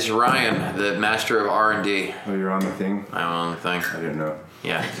gentlemen, that is Ryan, the master of R&D. Oh, you're on the thing? I'm on the thing. I didn't know.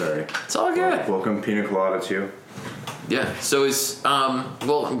 Yeah. Sorry. It's all good. Welcome, pina colada, too. Yeah. So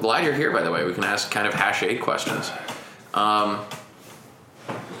well, I'm glad you're here, by the way. We can ask kind of #8 questions.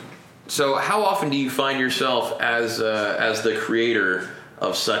 So how often do you find yourself as the creator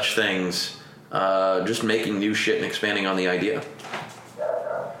of such things, just making new shit and expanding on the idea?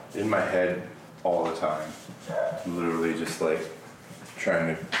 In my head all the time. Literally just like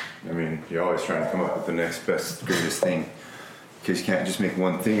trying to, you're always trying to come up with the next best, greatest thing. Because you can't just make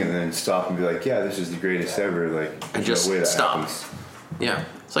one thing and then stop and be like, yeah, this is the greatest ever. Like, and just no way that stop. happens. Yeah.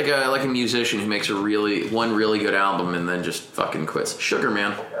 It's like a musician who makes one really good album and then just fucking quits. Sugar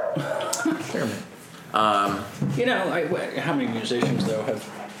Man. Sure, man. How many musicians though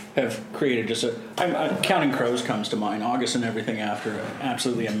have created just Counting Crows comes to mind. August and Everything After, an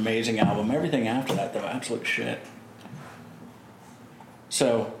absolutely amazing album. Everything after that though, absolute shit.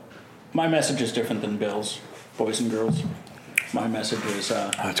 So, my message is different than Bill's, boys and girls. My message is,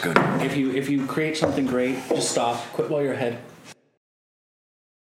 that's good. If you create something great, just stop, quit while you're ahead.